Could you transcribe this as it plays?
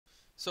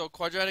So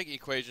quadratic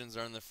equations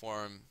are in the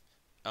form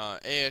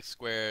ax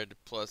squared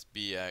plus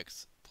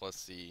bx plus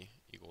c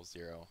equals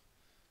 0.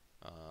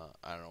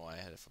 I don't know why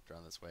I had it flipped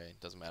around this way. It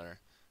doesn't matter.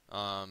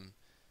 Um,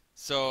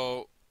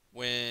 so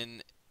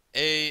when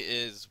a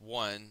is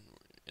 1,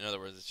 in other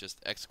words, it's just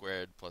x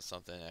squared plus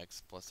something,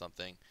 x plus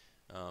something,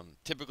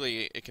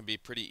 typically it can be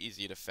pretty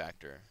easy to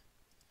factor.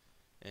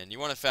 And you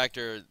want to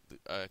factor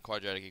a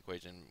quadratic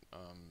equation.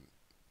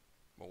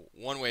 Well,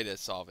 one way to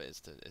solve it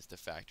is to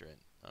factor it,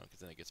 because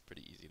then it gets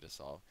pretty easy to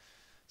solve.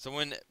 So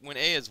when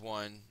a is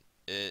 1,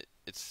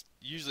 it's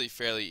usually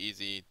fairly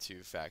easy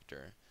to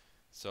factor.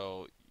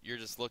 So you're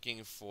just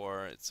looking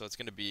for, so it's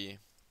going to be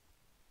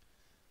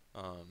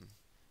um,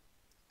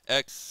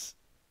 x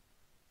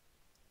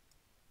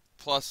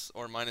plus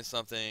or minus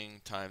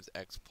something times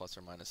x plus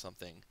or minus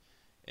something.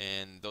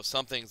 And those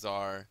somethings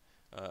are,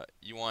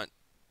 you want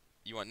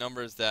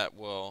numbers that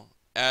will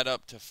add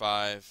up to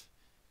 5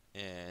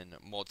 and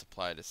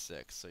multiply to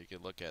 6. So you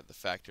could look at the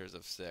factors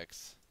of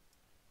 6.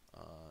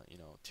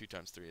 2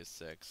 times 3 is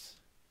 6.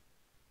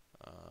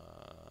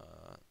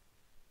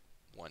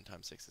 1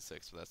 times 6 is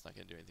 6, but that's not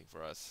going to do anything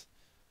for us.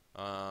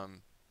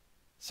 Um,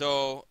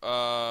 so,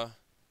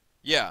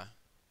 yeah.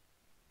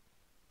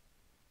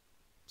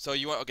 So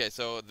you want, okay,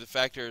 so the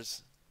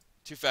factors,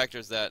 two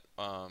factors that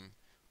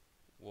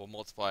will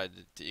multiply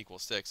to equal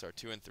 6 are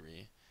 2 and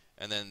 3,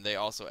 and then they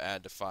also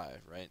add to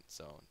 5, right?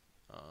 So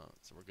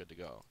we're good to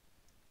go.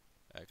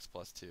 X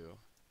plus 2,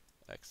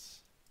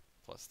 x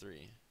plus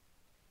 3.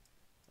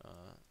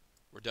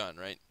 We're done,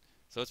 right?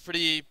 So it's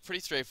pretty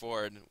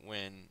straightforward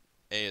when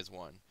a is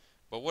 1.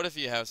 But what if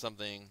you have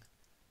something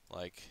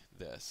like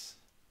this?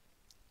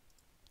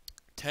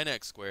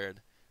 10x squared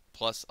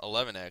plus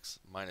 11x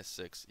minus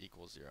 6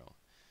 equals 0.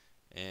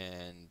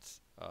 And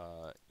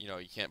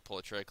you can't pull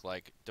a trick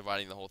like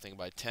dividing the whole thing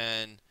by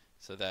 10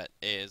 so that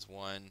a is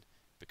 1,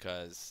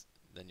 because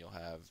then you'll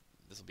have,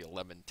 this will be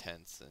 11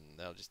 tenths, and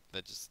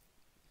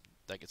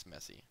that gets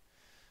messy.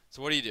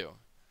 So what do you do?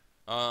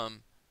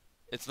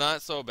 It's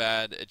not so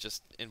bad. It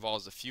just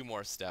involves a few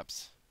more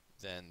steps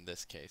than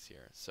this case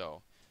here.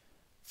 So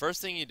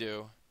first thing you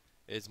do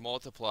is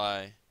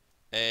multiply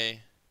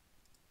a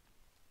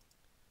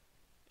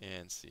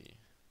and c.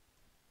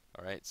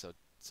 All right,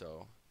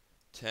 so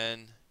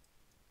 10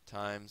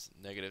 times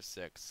negative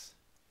 6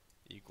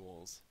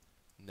 equals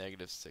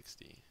negative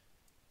 60.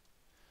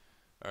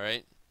 All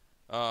right.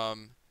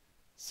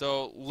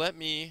 So let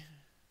me,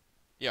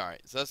 yeah, all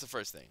right. So that's the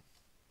first thing.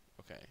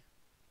 Okay.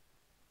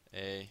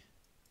 A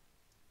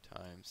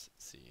times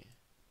c.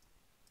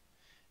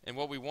 And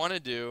what we want to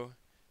do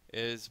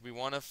is we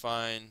want to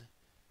find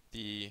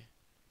the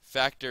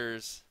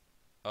factors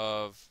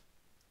of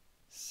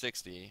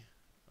 60.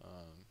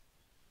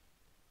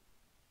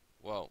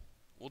 Well,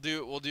 we'll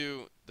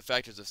do the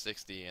factors of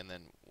 60, and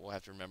then we'll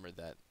have to remember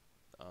that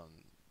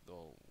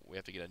we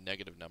have to get a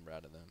negative number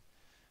out of them.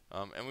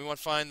 And we want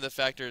to find the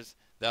factors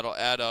that'll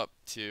add up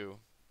to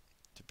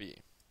b.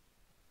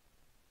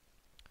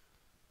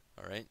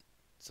 All right.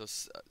 So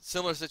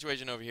similar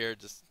situation over here,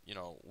 just a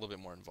little bit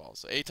more involved.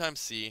 So a times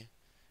c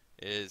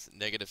is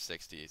negative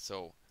 60.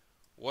 So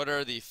what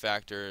are the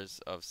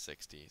factors of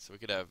 60? So we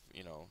could have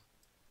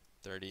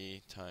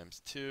 30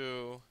 times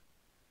 2,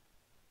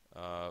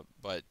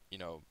 but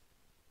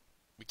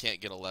we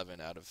can't get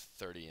 11 out of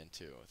 30 and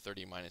 2.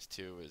 30 minus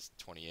 2 is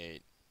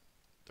 28.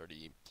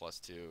 30 plus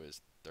 2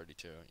 is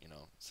 32.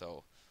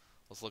 So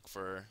let's look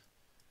for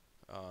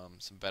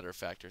some better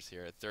factors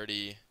here.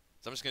 30.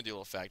 So I'm just going to do a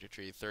little factor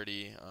tree.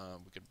 30,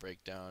 we could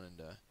break down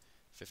into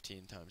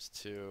 15 times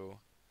 2.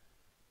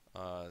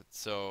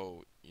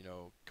 So,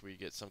 can we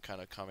get some kind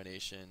of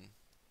combination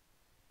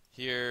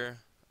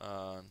here?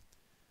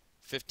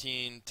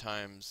 15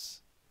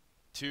 times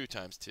 2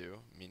 times 2,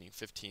 meaning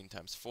 15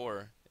 times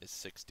 4 is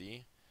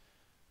 60.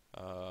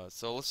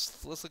 So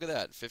let's look at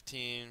that.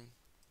 15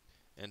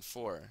 and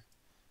 4.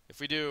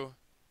 If we do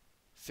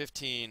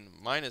 15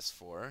 minus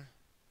 4,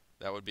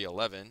 that would be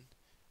 11.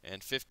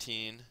 And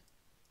 15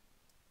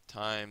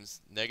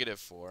 times negative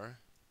 4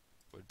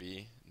 would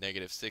be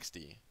negative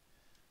 60.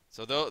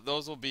 So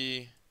those will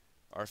be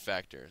our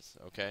factors,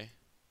 okay?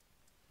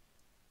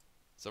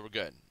 So we're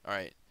good. All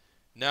right.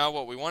 Now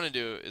what we want to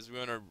do is we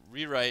want to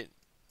rewrite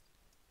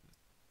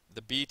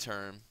the b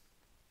term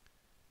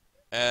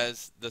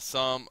as the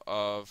sum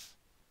of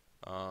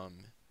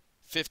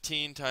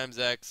 15 times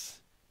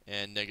x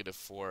and negative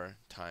 4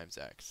 times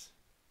x.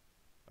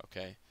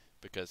 Okay?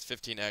 Because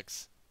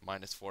 15x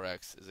minus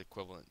 4x is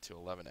equivalent to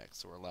 11x,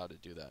 so we're allowed to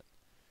do that.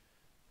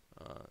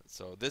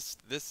 So this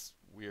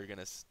we are going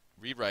to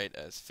rewrite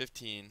as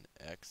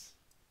 15x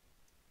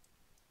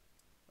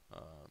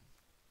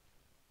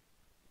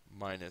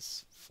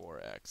minus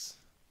 4x.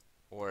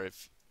 Or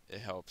if it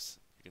helps,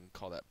 you can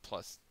call that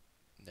plus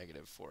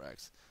negative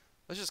 4x.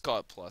 Let's just call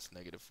it plus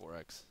negative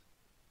 4x.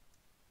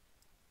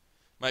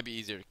 Might be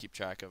easier to keep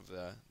track of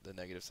the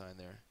negative sign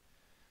there.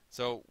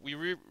 So we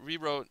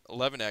rewrote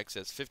 11x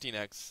as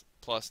 15x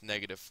plus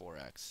negative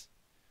 4x,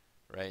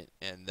 right?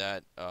 And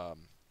that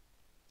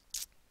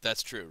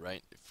That's true,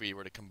 right? If we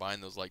were to combine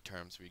those like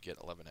terms, we get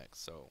 11x.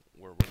 So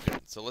we're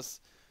good. So let's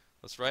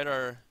write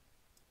our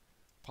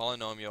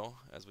polynomial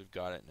as we've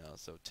got it now.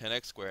 So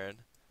 10x squared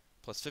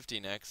plus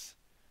 15x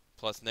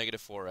plus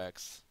negative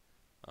 4x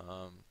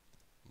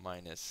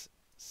minus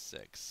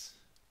 6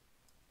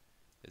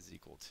 is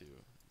equal to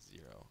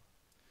 0.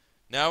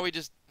 Now we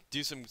just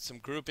do some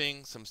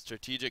grouping, some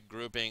strategic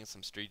grouping,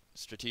 some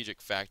strategic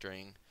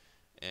factoring,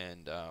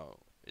 and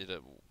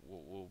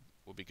we'll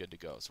be good to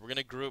go. So we're going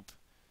to group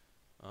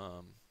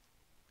um,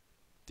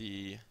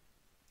 these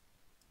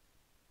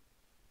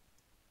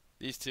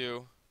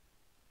two,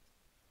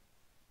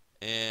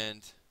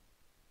 and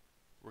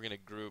we're going to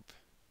group.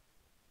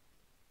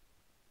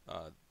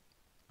 All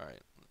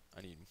right,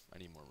 I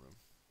need more room.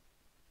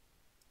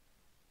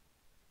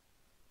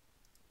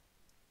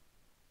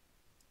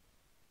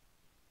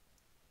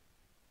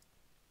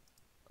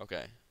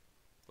 Okay,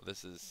 well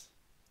this is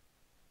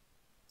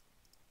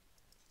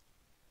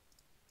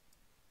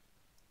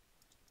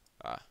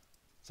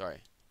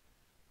sorry.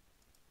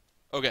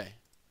 Okay,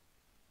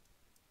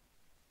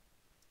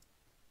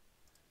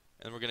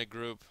 and we're going to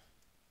group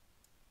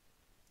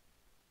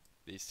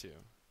these two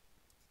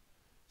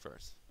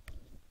first.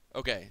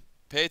 Okay,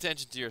 pay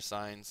attention to your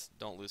signs.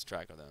 Don't lose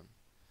track of them.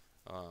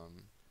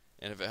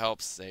 And if it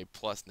helps, say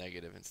plus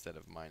negative instead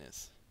of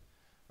minus.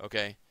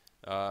 Okay,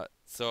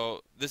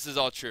 so this is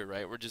all true,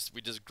 right? We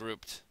just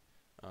grouped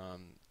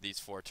these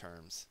four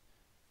terms.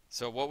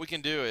 So what we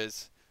can do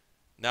is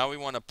now we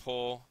want to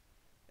pull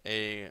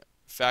a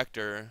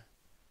factor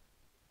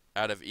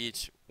out of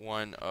each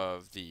one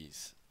of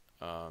these.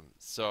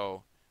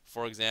 So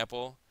for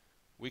example,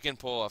 we can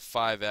pull a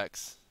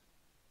 5x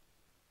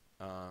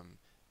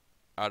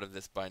out of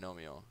this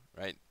binomial,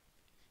 right?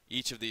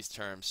 Each of these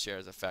terms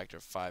shares a factor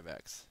of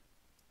 5x.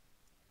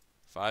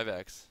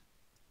 5x.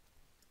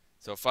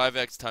 So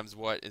 5x times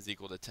what is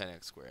equal to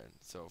 10x squared?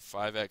 So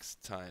 5x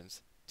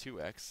times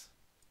 2x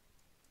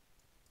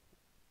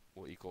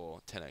will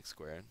equal 10x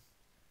squared.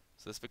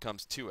 So this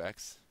becomes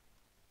 2x,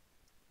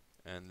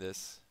 and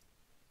this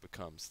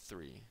becomes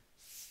 3.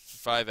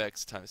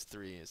 5x times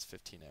 3 is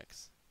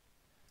 15x.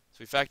 So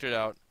we factored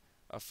out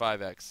a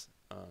 5x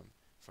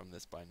from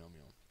this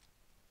binomial.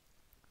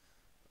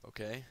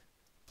 Okay,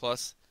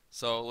 plus,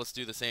 so let's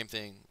do the same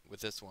thing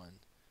with this one.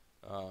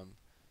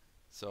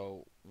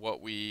 So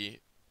what we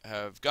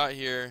have got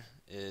here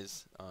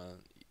is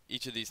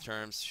each of these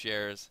terms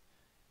shares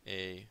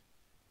a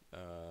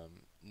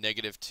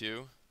negative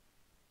 2.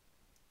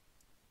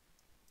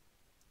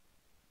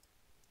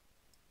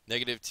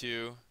 Negative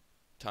 2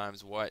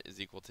 times what is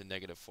equal to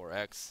negative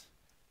 4x.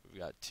 We've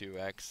got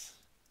 2x.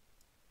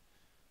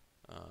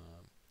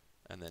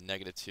 And then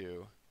negative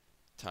 2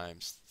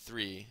 times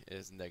 3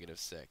 is negative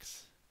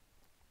 6.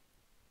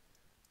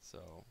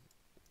 So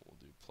we'll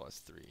do plus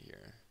 3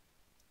 here.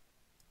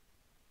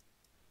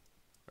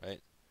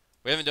 Right?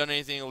 We haven't done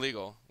anything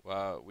illegal.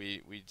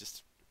 We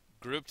just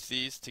grouped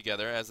these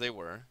together as they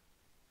were,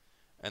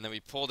 and then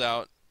we pulled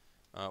out,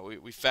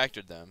 we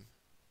factored them.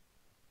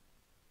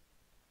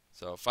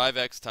 So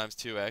 5x times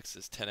 2x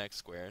is 10x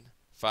squared.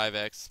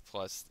 5x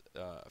plus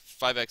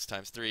 5x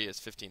times 3 is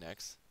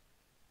 15x.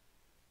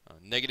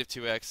 Negative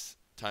 2x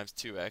times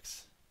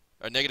 2x,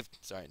 or negative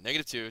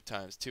 2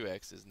 times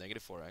 2x is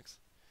negative 4x.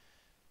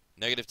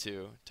 Negative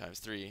 2 times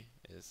 3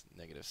 is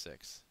negative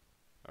 6.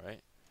 All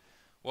right.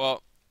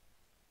 Well,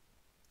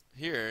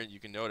 here you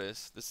can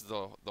notice, this is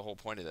the whole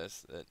point of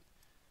this, that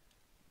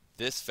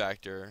this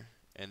factor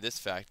and this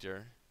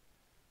factor,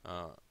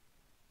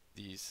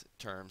 these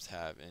terms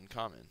have in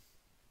common.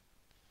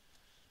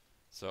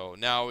 So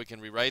now we can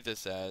rewrite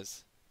this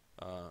as,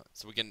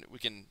 so we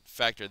can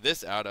factor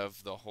this out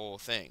of the whole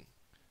thing.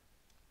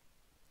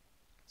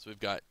 So we've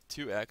got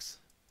 2x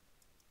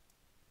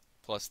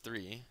plus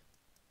 3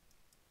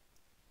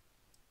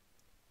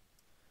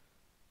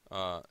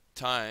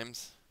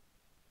 times,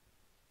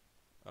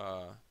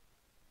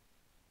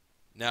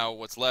 now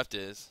what's left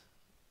is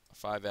a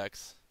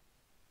 5x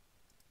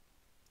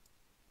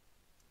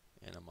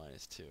and a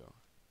minus 2.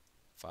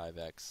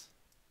 5x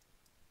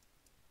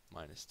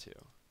minus 2.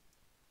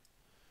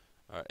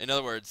 In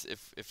other words,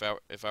 if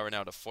I were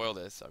now to FOIL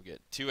this, I'll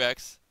get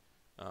 2x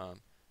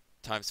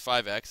times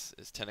 5x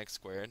is 10x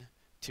squared.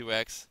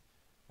 2x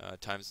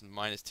times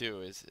minus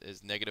 2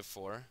 is negative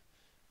 4.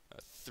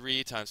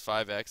 3 times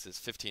 5x is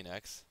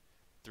 15x.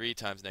 3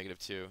 times negative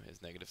 2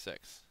 is negative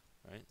 6.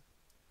 Right?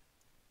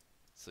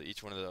 So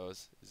each one of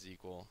those is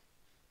equal.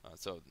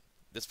 So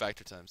this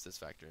factor times this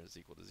factor is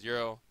equal to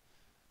 0.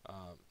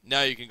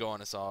 Now you can go on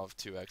to solve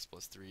 2x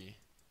plus 3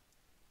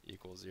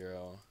 equals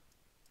 0,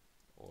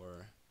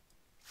 or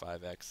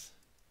 5x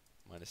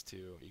minus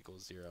 2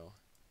 equals 0,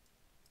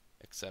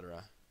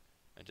 etc.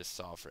 And just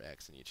solve for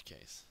x in each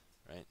case.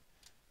 Right?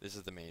 This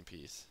is the main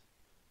piece,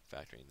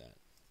 factoring that.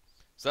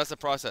 So that's the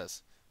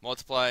process.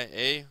 Multiply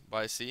a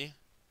by c.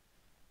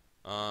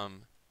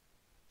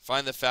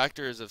 Find the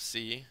factors of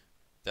c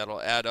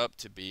that'll add up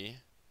to b.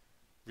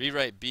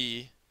 Rewrite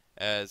b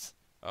as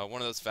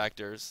one of those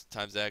factors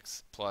times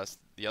x plus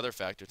the other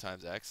factor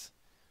times x.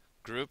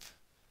 Group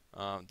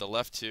the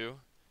left two,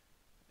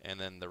 and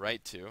then the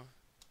right two.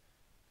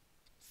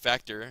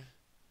 Factor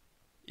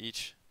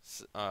each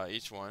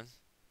one,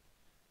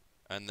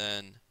 and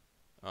then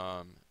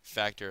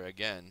factor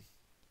again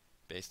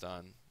based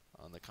on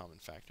the common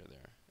factor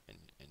there, and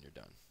you're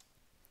done.